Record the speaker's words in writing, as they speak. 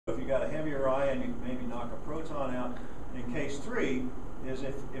got a heavier ion, you can maybe knock a proton out. In case 3 is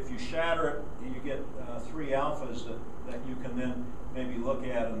if you shatter it, you get 3 alphas that you can then maybe look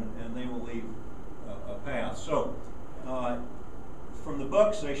at, and they will leave a path. So from the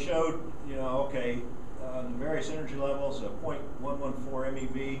books, they showed, okay, the various energy levels, 0.114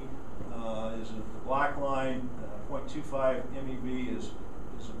 MeV is the black line, 0.25 MeV is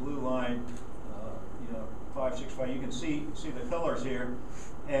the blue line, 565. You can see the colors here,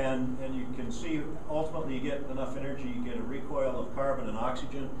 and you can see ultimately you get enough energy, you get a recoil of carbon and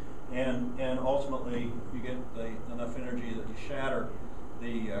oxygen, and ultimately you get enough energy that you shatter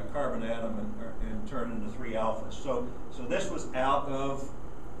the carbon atom and turn it into 3 alphas. So this was out of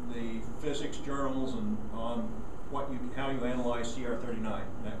the physics journals and on how you analyze CR39.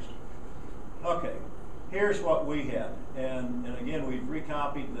 Next. Okay, here's what we had, and again we've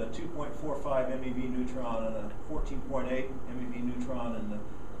recopied the 2.45 MeV neutron and a 14.8 MeV neutron in the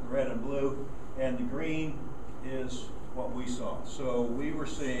red and blue, and the green is what we saw. So we were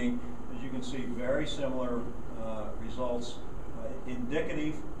seeing, as you can see, very similar results,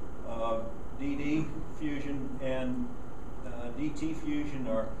 indicative of DD fusion and DT fusion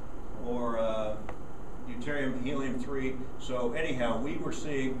or deuterium helium-3. So anyhow, we were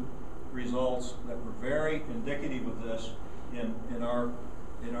seeing results that were very indicative of this in our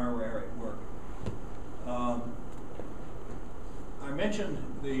work. I mentioned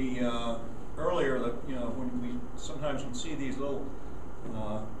earlier that when we sometimes would see these little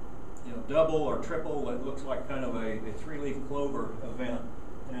double or triple, it looks like kind of a 3-leaf clover event.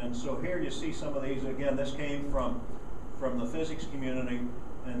 And so here you see some of these. Again, this came from the physics community,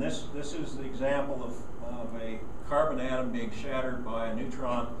 and this is the example of a carbon atom being shattered by a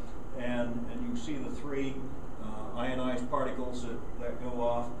neutron, and you see the 3 ionized particles that go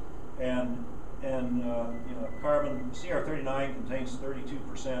off, and carbon CR39 contains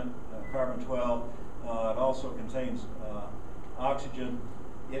 32% carbon-12. It also contains oxygen.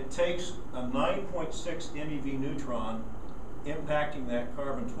 It takes a 9.6 MeV neutron impacting that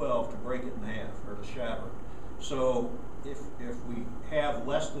carbon-12 to break it in half or to shatter it. So if we have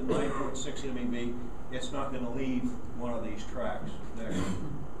less than 9.6 MeV, it's not going to leave one of these tracks there.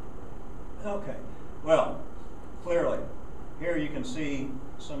 Okay, well, clearly, here you can see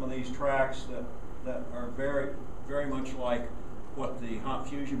some of these tracks that are very, very much like what the hot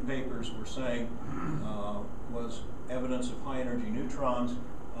fusion papers were saying was evidence of high energy neutrons.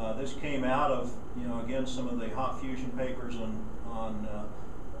 This came out of, again, some of the hot fusion papers on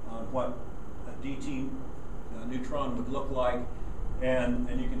what a DT neutron would look like, and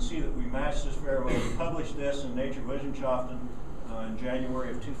you can see that we matched this very well. We published this in Nature Wissenschaften in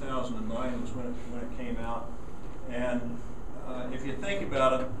January of 2009 was when it came out. And if you think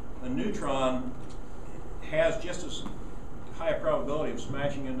about it, a neutron has just as high a probability of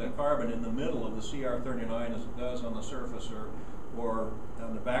smashing into carbon in the middle of the CR39 as it does on the surface or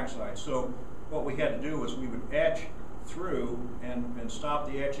on the backside. So what we had to do was we would etch through and stop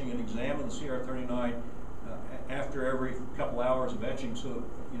the etching and examine the CR39 after every couple hours of etching. So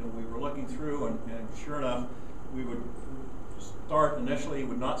we were looking through, and sure enough, we would start initially, you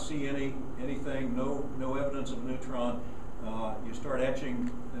would not see anything, no evidence of a neutron. You start etching,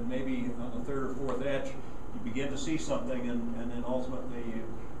 and maybe on the 3rd or 4th etch, you begin to see something, and then ultimately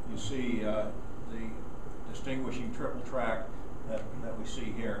you see the distinguishing triple track that we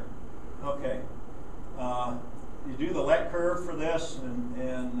see here. Okay, you do the LET curve for this, and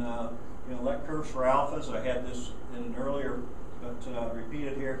LET curves for alphas. I had this in an earlier, but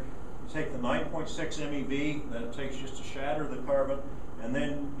repeated here. You take the 9.6 MeV that it takes just to shatter the carbon, and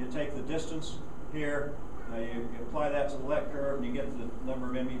then you take the distance here. You apply that to the LET curve, and you get the number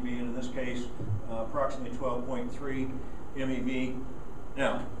of MeV, and in this case, approximately 12.3 MeV.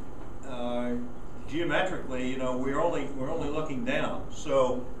 Now, geometrically, we're only looking down.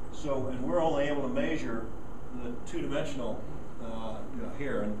 And we're only able to measure the 2-dimensional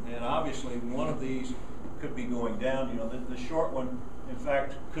here, and obviously one of these could be going down. The short one, in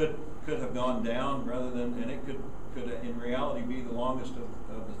fact, could have gone down rather than, and it could in reality be the longest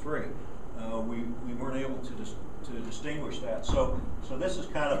of the 3. We weren't able to distinguish that. So this is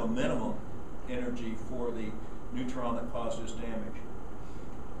kind of a minimum energy for the neutron that caused this damage.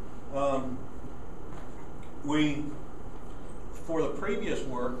 For the previous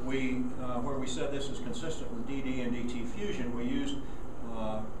work, where we said this is consistent with DD and DT fusion, we used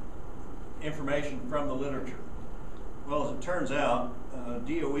information from the literature. Well, as it turns out,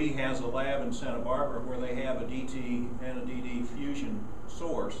 DOE has a lab in Santa Barbara where they have a DT and a DD fusion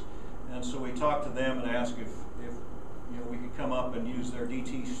source, and so we talked to them and asked if we could come up and use their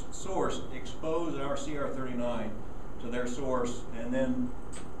DT source, expose our CR39 to their source, and then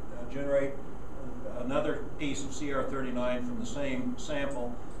generate another piece of CR39 from the same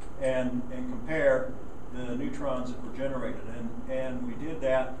sample and compare the neutrons that were generated. And we did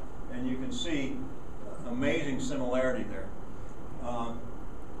that, and you can see amazing similarity there.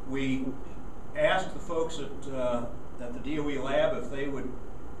 We asked the folks at the DOE lab if they would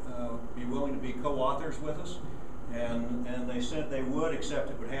be willing to be co-authors with us, and they said they would,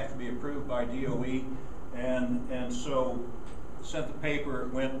 except it would have to be approved by DOE, and so sent the paper,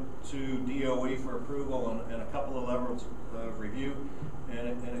 it went to DOE for approval and a couple of levels of review, and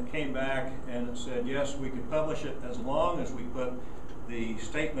it came back and it said yes, we could publish it as long as we put the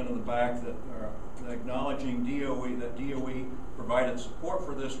statement in the back that acknowledging DOE, that DOE provided support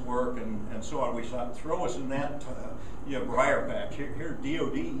for this work and so on. We thought, throw us in that briar patch. Here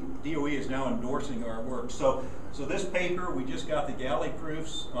DOE is now endorsing our work. So this paper, we just got the galley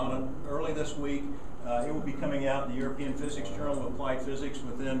proofs on it early this week. It will be coming out in the European Physics Journal of Applied Physics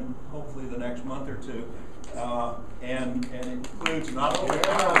within hopefully the next month or two, and it includes not only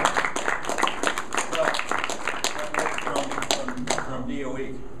from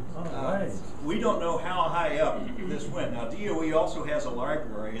DOE. We don't know how high up this went. Now, DOE also has a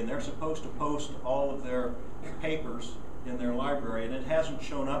library, and they're supposed to post all of their papers in their library, and it hasn't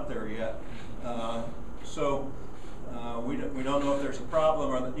shown up there yet. We don't know if there's a problem,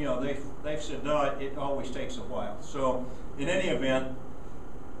 or they've said no. It always takes a while. So, in any event,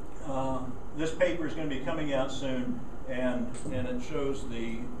 this paper is going to be coming out soon, and it shows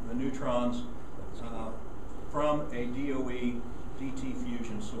the neutrons from a DOE DT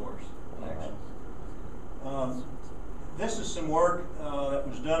fusion source. This is some work that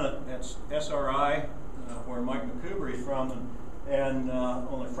was done at SRI, where Mike McCoubrey is from, and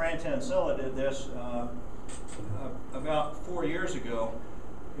only Fran Tansella did this about 4 years ago.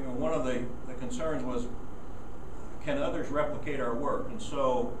 One of the concerns was, can others replicate our work? And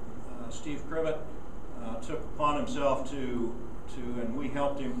so Steve Cribbett took upon himself to and we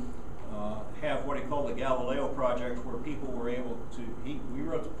helped him have what he called the Galileo project, where people were able to, we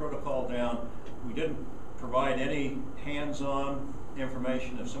wrote the protocol down. We didn't provide any hands-on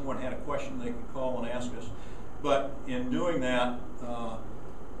information. If someone had a question, they could call and ask us. But in doing that,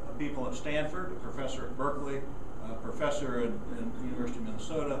 people at Stanford, a professor at Berkeley, a professor at the University of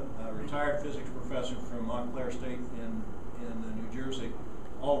Minnesota, a retired physics professor from Montclair State in New Jersey,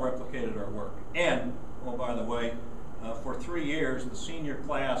 all replicated our work. And, oh, by the way, for 3 years, the senior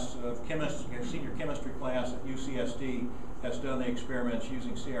class of senior chemistry class at UCSD has done the experiments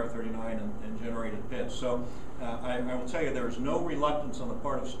using CR39 and generated bits. So I will tell you, there is no reluctance on the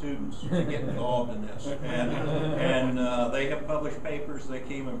part of students to get involved in this. And they have published papers. They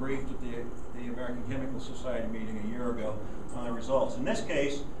came and briefed at the American Chemical Society meeting a year ago on the results. In this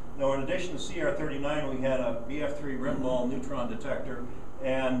case, though, in addition to CR39, we had a BF3 rim ball neutron detector.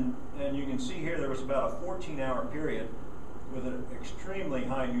 And you can see here there was about a 14-hour period with an extremely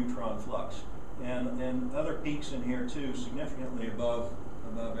high neutron flux, and other peaks in here too, significantly above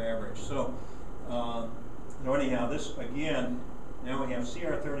average. So anyhow, this again, now we have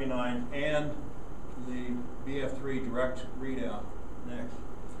CR39 and the BF3 direct readout next.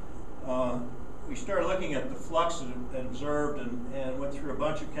 We started looking at the flux that observed and went through a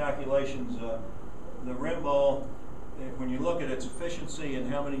bunch of calculations. The rim ball, when you look at its efficiency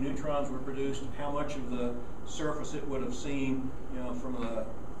and how many neutrons were produced, how much of the surface it would have seen, from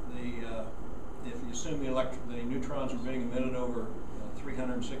if you assume the neutrons were being emitted over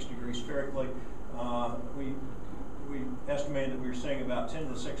 306 degrees spherically, we estimated that we were seeing about 10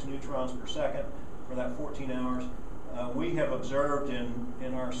 to the 6 neutrons per second for that 14 hours. We have observed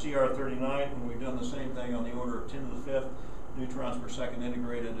in our CR39, when we've done the same thing, on the order of 10 to the 5th neutrons per second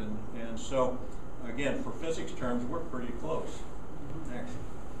integrated, and so again, for physics terms, we're pretty close. Next.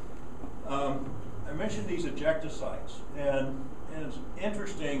 I mentioned these ejectocytes, and it's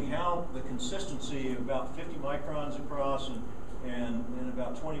interesting how the consistency of about 50 microns across and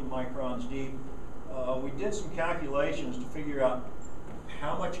about 20 microns deep. We did some calculations to figure out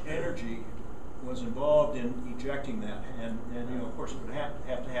how much energy was involved in ejecting that, and of course it would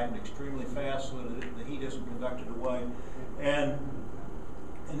have to happen extremely fast so that the heat isn't conducted away. And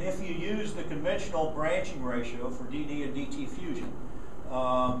if you use the conventional branching ratio for DD and DT fusion,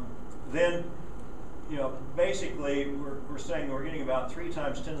 then basically we're saying we're getting about 3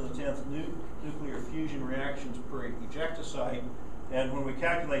 times 10 to the 10th nuclear fusion reactions per ejectocyte, and when we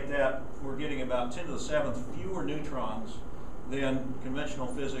calculate that, we're getting about 10 to the 7th fewer neutrons than conventional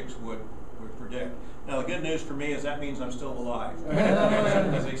physics would predict. Now the good news for me is that means I'm still alive.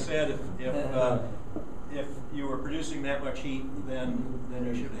 As I said, if you were producing that much heat, then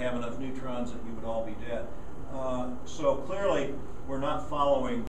you should have enough neutrons that you would all be dead. So clearly, we're not following